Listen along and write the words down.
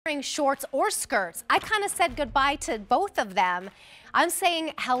offering shorts or skirts. I kind of said goodbye to both of them. I'm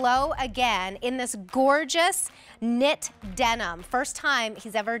saying hello again in this gorgeous knit denim. First time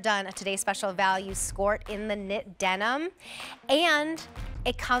he's ever done a Today's Special Value Skort in the knit denim. And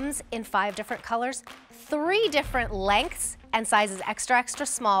it comes in 5 different colors, 3 different lengths and sizes, extra, extra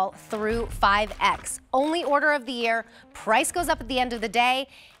small through 5X. Only order of the year. Price goes up at the end of the day,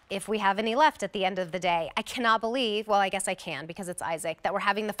 if we have any left at the end of the day. I cannot believe, well, I guess I can because it's Isaac, that we're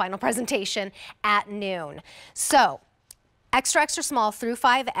having the final presentation at noon. So, extra, extra small through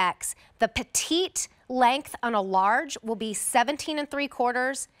 5X. The petite length on a large will be 17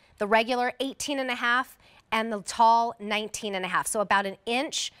 3/4, the regular 18 1/2, and the tall 19 1/2. So about an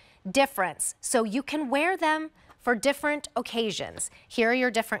inch difference. So you can wear them for different occasions. Here are your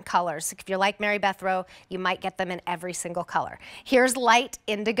different colors. If you're like Mary Beth Rowe, you might get them in every single color. Here's light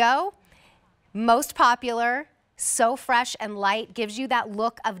indigo, most popular. So fresh and light, gives you that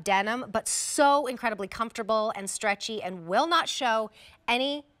look of denim, but so incredibly comfortable and stretchy and will not show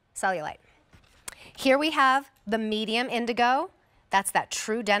any cellulite. Here we have the medium indigo. That's that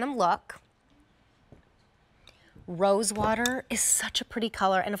true denim look. Rosewater is such a pretty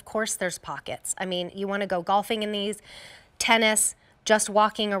color, and of course there's pockets. I mean, you want to go golfing in these, tennis, just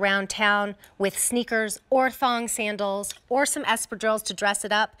walking around town with sneakers or thong sandals or some espadrilles to dress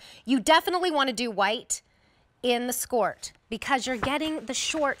it up. You definitely want to do white in the Skort because you're getting the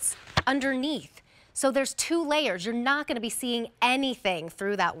shorts underneath. So there's 2 layers. You're not going to be seeing anything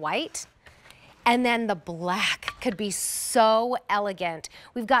through that white. And then the black could be so elegant.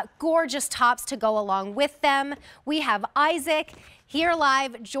 We've got gorgeous tops to go along with them. We have Isaac here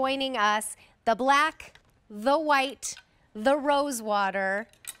live joining us. The black, the white, the rosewater,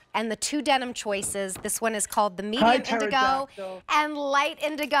 and the 2 denim choices. This one is called the medium indigo and light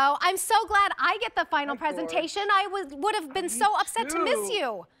indigo. I'm so glad I get the final presentation. I would have been so upset to miss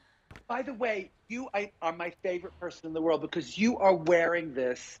you. By the way, you are my favorite person in the world because you are wearing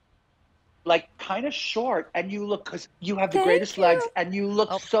this like kind of short, and you look, because you have the greatest legs, and you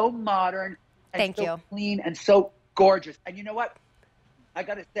look so modern and so clean and so gorgeous. And you know what? I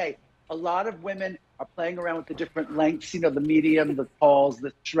got to say, a lot of women are playing around with the different lengths, you know, the medium, the talls,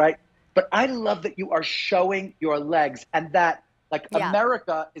 the right. But I love that you are showing your legs, and that like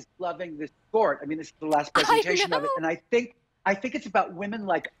America is loving this Skort. I mean, this is the last presentation of it, and I think it's about women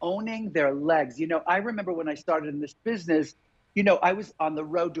like owning their legs. You know, I remember when I started in this business, you know, I was on the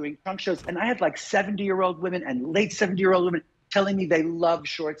road doing trunk shows, and I had like 70-year-old women and late 70-year-old women telling me they love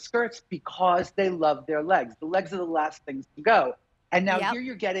short skirts because they love their legs. The legs are the last things to go. And now here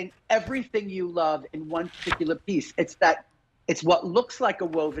you're getting everything you love in one particular piece. It's what looks like a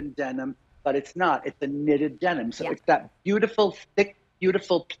woven denim, but it's not. It's a knitted denim. So it's that beautiful, thick,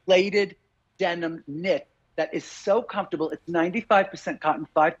 beautiful plated denim knit that is so comfortable. It's 95% cotton,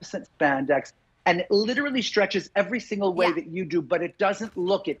 5% spandex. And it literally stretches every single way that you do, but it doesn't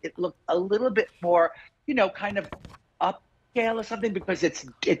look it. It looks a little bit more, you know, kind of upscale or something because it's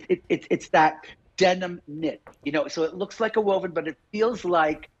that denim knit, you know. So it looks like a woven, but it feels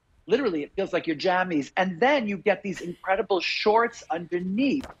like, literally, it feels like your jammies. And then you get these incredible shorts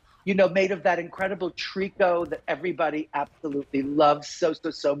underneath, you know, made of that incredible tricot that everybody absolutely loves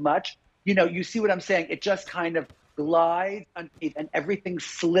so much. You know, you see what I'm saying? It just kind of glides underneath, and everything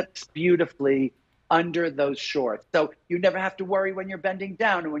slips beautifully under those shorts. So you never have to worry when you're bending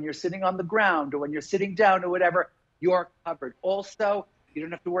down or when you're sitting on the ground or when you're sitting down or whatever, you're covered. Also, you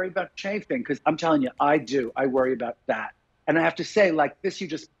don't have to worry about chafing because I'm telling you, I do. I worry about that. And I have to say, like this, you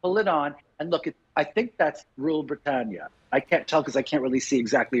just pull it on and look, I think that's Rule Britannia. I can't tell because I can't really see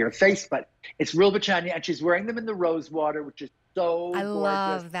exactly her face, but it's Rule Britannia, and she's wearing them in the rosewater, which is so gorgeous. I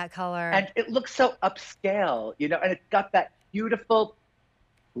love that color. And it looks so upscale, you know, and it's got that beautiful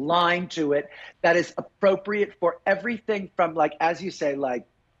line to it that is appropriate for everything from, like, as you say, like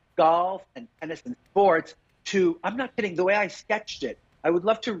golf and tennis and sports to, I'm not kidding, the way I sketched it. I would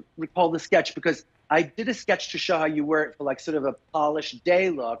love to recall the sketch because I did a sketch to show how you wear it for like sort of a polished day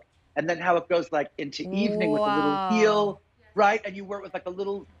look, and then how it goes like into evening with a little heel, right? And you wear it with like a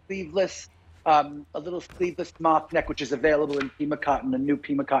little sleeveless mock neck, which is available in Pima Cotton, a new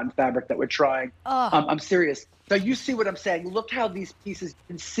Pima Cotton fabric that we're trying. I'm serious. So you see what I'm saying? Look how these pieces you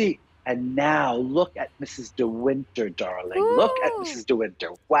can see. And now look at Mrs. De Winter, darling. Ooh. Look at Mrs. De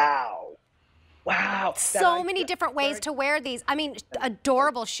Winter. Wow. Wow. So many different ways to wear these. I mean,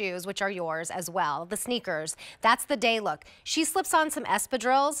 adorable shoes, which are yours as well. The sneakers, that's the day look. She slips on some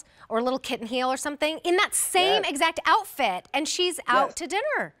espadrilles or a little kitten heel or something in that same exact outfit, and she's out to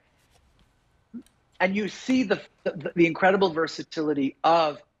dinner. And you see the incredible versatility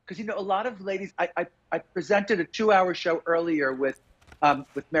of, because, you know, a lot of ladies, I presented a 2-hour show earlier with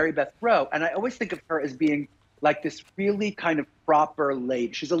with Mary Beth Rowe. And I always think of her as being like this really kind of proper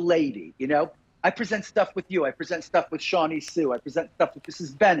lady. She's a lady, you know? I present stuff with you. I present stuff with Shawnee Sue. I present stuff with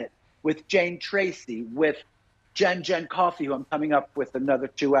Mrs. Bennett, with Jane Tracy, with Jen Coffey, who I'm coming up with another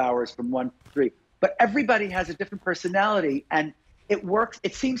 2 hours from 1 to 3. But everybody has a different personality, and it works.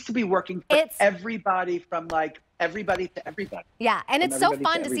 It seems to be working for everybody, from like everybody to everybody. Yeah, and it's so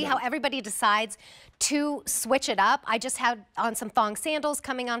fun to see how everybody decides to switch it up. I just had on some thong sandals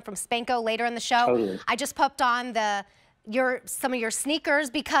coming on from Spanko later in the show. Totally. I just popped on some of your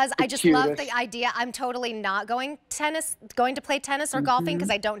sneakers because I just love the idea. I'm totally not going to play tennis or golfing because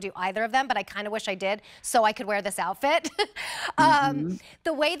I don't do either of them, but I kind of wish I did so I could wear this outfit.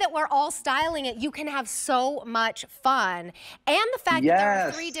 The way that we're all styling it, you can have so much fun. And the fact that there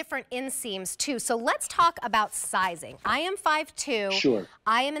are 3 different inseams too. So let's talk about sizing. I am 5'2". Sure.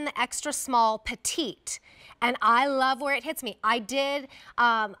 I am in the extra small petite. And I love where it hits me. I did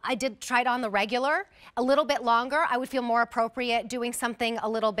try it on the regular, a little bit longer. I would feel more appropriate doing something a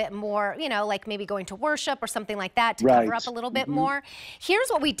little bit more, you know, like maybe going to worship or something like that to cover up a little bit more. Here's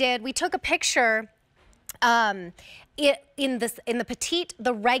what we did. We took a picture in the petite,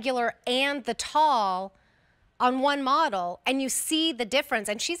 the regular, and the tall on one model, and you see the difference.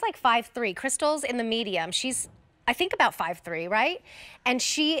 And she's like 5'3". Crystal's in the medium. She's, I think, about 5'3", right? And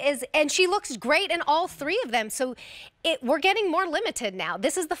she looks great in all 3 of them. So we're getting more limited now.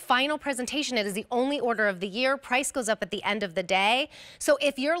 This is the final presentation. It is the only order of the year. Price goes up at the end of the day. So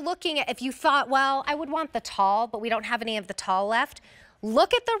if you're looking at, if you thought, well, I would want the tall, but we don't have any of the tall left,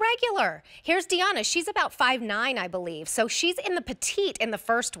 look at the regular. Here's Deanna. She's about 5'9", I believe. So she's in the petite in the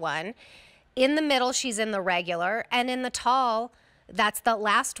first one. In the middle, she's in the regular. And in the tall, that's the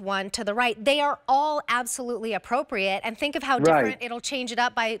last one to the right. They are all absolutely appropriate. And think of how different it'll change it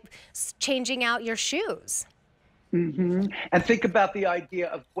up by changing out your shoes. And think about the idea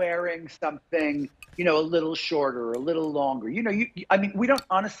of wearing something, you know, a little shorter or a little longer. You know, I mean, we don't,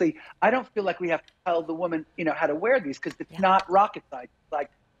 honestly, I don't feel like we have to tell the woman, you know, how to wear these, because it's not rocket science. It's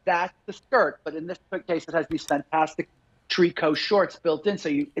like, that's the skirt. But in this case, it has these fantastic tricot shorts built in. So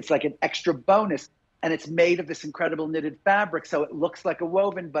it's like an extra bonus. And it's made of this incredible knitted fabric, so it looks like a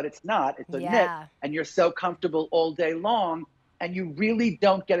woven, but it's not. It's a knit, and you're so comfortable all day long, and you really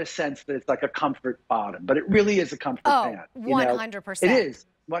don't get a sense that it's like a comfort bottom, but it really is a comfort pant. 100%. It is,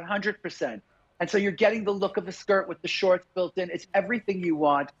 100%. And so you're getting the look of the skirt with the shorts built in. It's everything you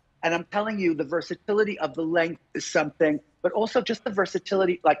want, and I'm telling you, the versatility of the length is something, but also just the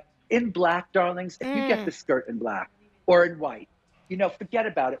versatility, like in black, darlings, if you get the skirt in black or in white, you know, forget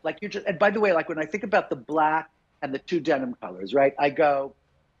about it. Like, you're just, and by the way, like when I think about the black and the 2 denim colors, right? I go,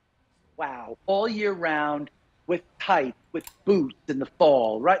 wow, all year round with tights, with boots in the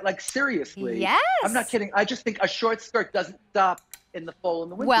fall, right? Like, seriously. Yes. I'm not kidding. I just think a short skirt doesn't stop in the fall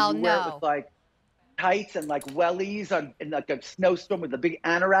and the winter. Well, you wear it with like tights and like wellies in like a snowstorm with a big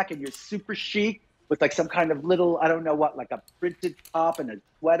anorak, and you're super chic with like some kind of little, I don't know what, like a printed top and a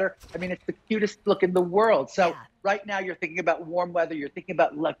sweater. I mean, it's the cutest look in the world. So right now you're thinking about warm weather. You're thinking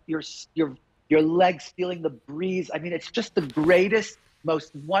about like your legs feeling the breeze. I mean, it's just the greatest,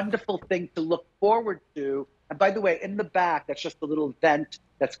 most wonderful thing to look forward to. And by the way, in the back, that's just a little vent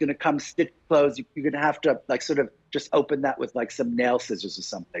that's going to come stitched closed. You're going to have to like sort of just open that with like some nail scissors or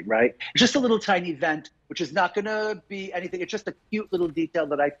something, right? It's just a little tiny vent, which is not going to be anything. It's just a cute little detail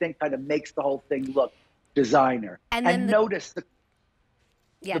that I think kind of makes the whole thing look designer. And notice the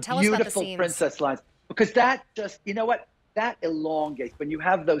beautiful princess lines, because that just, you know what, that elongates when you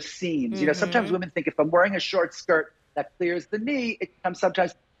have those seams. You know, sometimes women think if I'm wearing a short skirt that clears the knee, it comes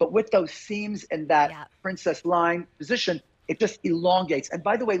sometimes, but with those seams and that princess line position, it just elongates. And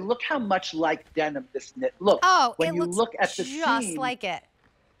by the way, look how much like denim this knit looks. Oh, when you look at the just like it.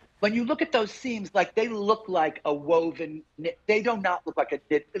 When you look at those seams, like they look like a woven knit. They do not look like a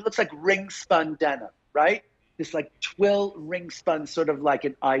knit. It looks like ring spun denim, right? This like twill ring spun sort of like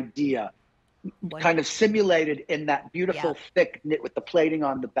an idea, kind of simulated in that beautiful thick knit with the plating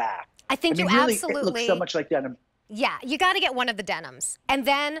on the back. I think mean, you really, absolutely. It looks so much like denim. Yeah, you got to get one of the denims, and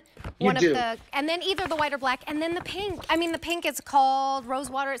then and then either the white or black, and then the pink. I mean, the pink is called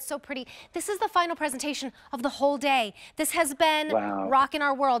Rosewater. It's so pretty. This is the final presentation of the whole day. This has been rocking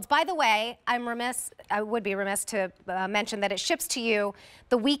our worlds. By the way, I would be remiss to mention that it ships to you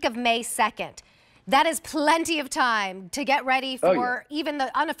the week of May 2nd. That is plenty of time to get ready for even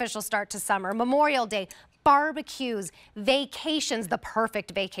the unofficial start to summer, Memorial Day, barbecues, vacations, the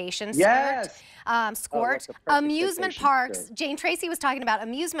perfect vacation skirt. Skort, amusement parks. Jane Tracy was talking about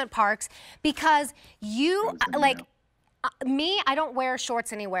amusement parks because you, like me, I don't wear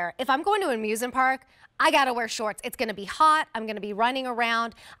shorts anywhere. If I'm going to an amusement park, I gotta wear shorts. It's gonna be hot. I'm gonna be running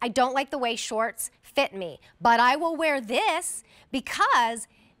around. I don't like the way shorts fit me, but I will wear this because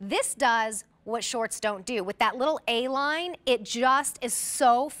this does what shorts don't do. With that little A-line, it just is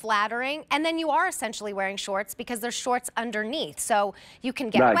so flattering. And then you are essentially wearing shorts because there's shorts underneath. So you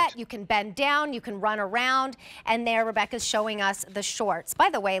can get wet, you can bend down, you can run around. And there, Rebecca's showing us the shorts. By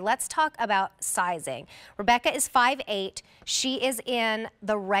the way, let's talk about sizing. Rebecca is 5'8". She is in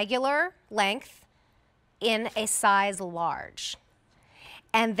the regular length in a size large.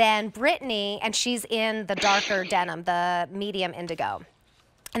 And then Brittany, and she's in the darker denim, the medium indigo.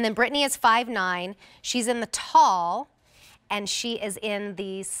 And then Brittany is 5'9". She's in the tall, and she is in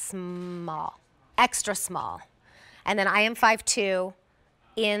the small, extra small. And then I am 5'2",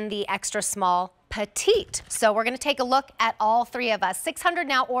 in the extra small petite. So we're gonna take a look at all three of us. 600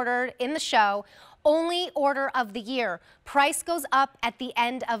 now ordered in the show. Only order of the year. Price goes up at the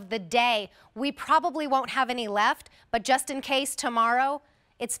end of the day. We probably won't have any left, but just in case tomorrow,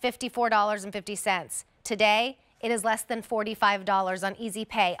 it's $54.50. Today, it is less than $45 on Easy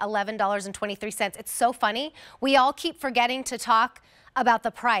Pay, $11.23. It's so funny. We all keep forgetting to talk about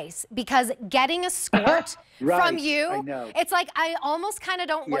the price because getting a Skort from you, it's like I almost kind of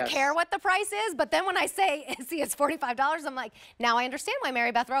don't care what the price is, but then when I say, see, it's $45, I'm like, now I understand why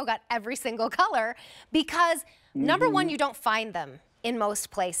Mary Beth Rowe got every single color because number one, you don't find them in most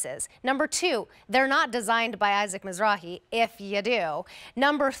places. Number two, they're not designed by Isaac Mizrahi, if you do.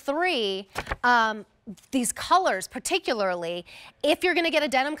 Number three, these colors particularly, if you're gonna get a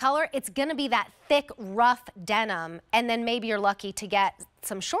denim color, it's gonna be that thick, rough denim, and then maybe you're lucky to get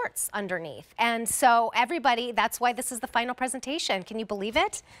some shorts underneath. And so everybody, that's why this is the final presentation. Can you believe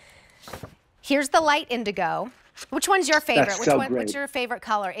it? Here's the light indigo. Which one's your favorite? What's your favorite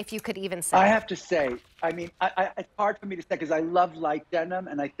color, if you could even say? I have to say, I mean, it's hard for me to say because I love light denim,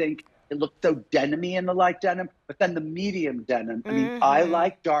 and I think it looks so denim-y in the light denim, but then the medium denim, I mean, I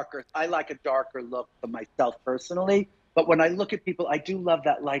like a darker look for myself personally, but when I look at people, I do love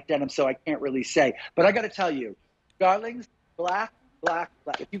that light denim, so I can't really say. But I gotta tell you, darlings, black, black,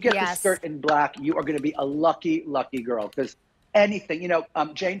 black. If you get the skirt in black, you are gonna be a lucky, lucky girl, because anything, you know,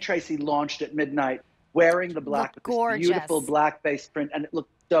 Jane Tracy launched at midnight wearing the black with this beautiful black-based print, and it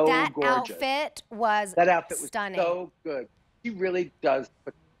looked so gorgeous. That outfit was stunning. So good. She really does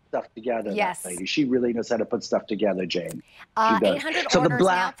put stuff together, that lady. She really knows how to put stuff together, Jane. 800 so orders the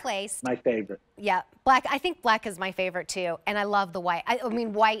black, now placed. My favorite. Yeah, black. I think black is my favorite too, and I love the white. I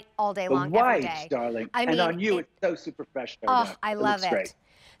mean, white all day long, every day. White, darling. And on you, it's so super fresh. Oh, I love it.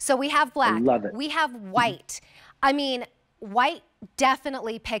 So we have black. I love it. We have white. I mean, white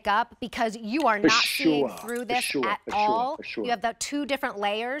definitely pick up because you are not seeing through this at all. You have the two different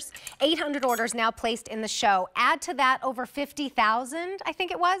layers. 800 orders now placed in the show. Add to that over 50,000, I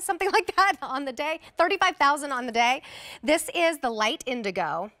think it was, something like that on the day. 35,000 on the day. This is the light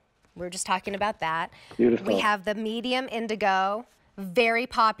indigo. We were just talking about that. Beautiful. We have the medium indigo. Very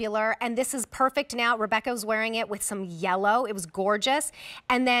popular, and this is perfect now. Rebecca was wearing it with some yellow. It was gorgeous.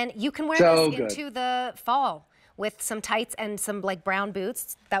 And then you can wear this into the fall with some tights and some like brown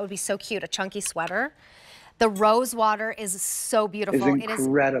boots. That would be so cute, a chunky sweater. The rose water is so beautiful. It's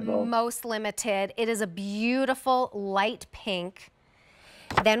incredible. It is most limited. It is a beautiful light pink.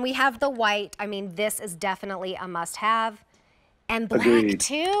 Then we have the white. I mean, this is definitely a must-have. And black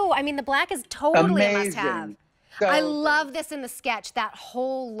too. I mean, the black is totally a must-have. So I love this in the sketch, that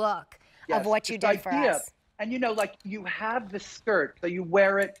whole look of what you did for us. And you know, like you have the skirt, so you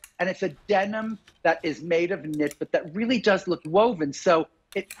wear it, and it's a denim that is made of knit, but that really does look woven. So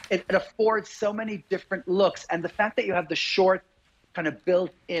it affords so many different looks. And the fact that you have the short kind of built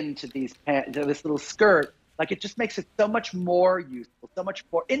into these pants, this little skirt, like it just makes it so much more useful, so much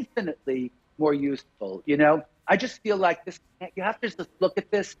more, infinitely more useful. You know, I just feel like this, you have to just look at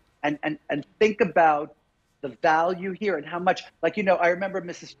this and think about the value here and how much, like, you know, I remember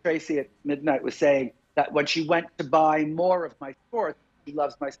Mrs. Tracy at midnight was saying that when she went to buy more of my Skorts, she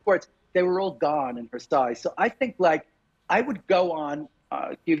loves my Skorts, they were all gone in her size. So I think like I would go on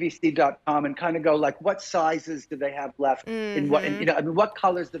QVC.com and kind of go like, what sizes do they have left in what, you know, I mean, what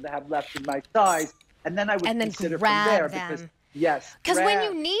colors do they have left in my size? And then I would consider from there because because when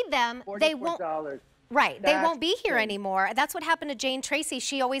you need them, they won't. Right, they won't be here anymore. That's what happened to Jane Tracy.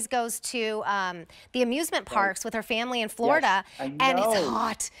 She always goes to the amusement parks with her family in Florida, and it's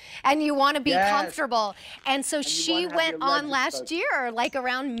hot, and you want to be comfortable. And so she went on last year, like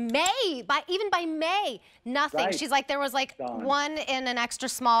around May, even by May, Nothing. Right. She's like, there was like Gone. 1 in an extra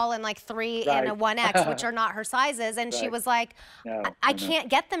small and like 3 in a Right. 1X, which are not her sizes. And she Right. was like, No, I no, no. can't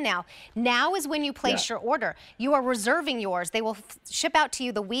get them now. Now is when you place your order. You are reserving yours. They will ship out to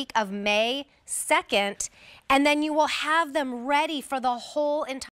you the week of May 2nd, and then you will have them ready for the whole entire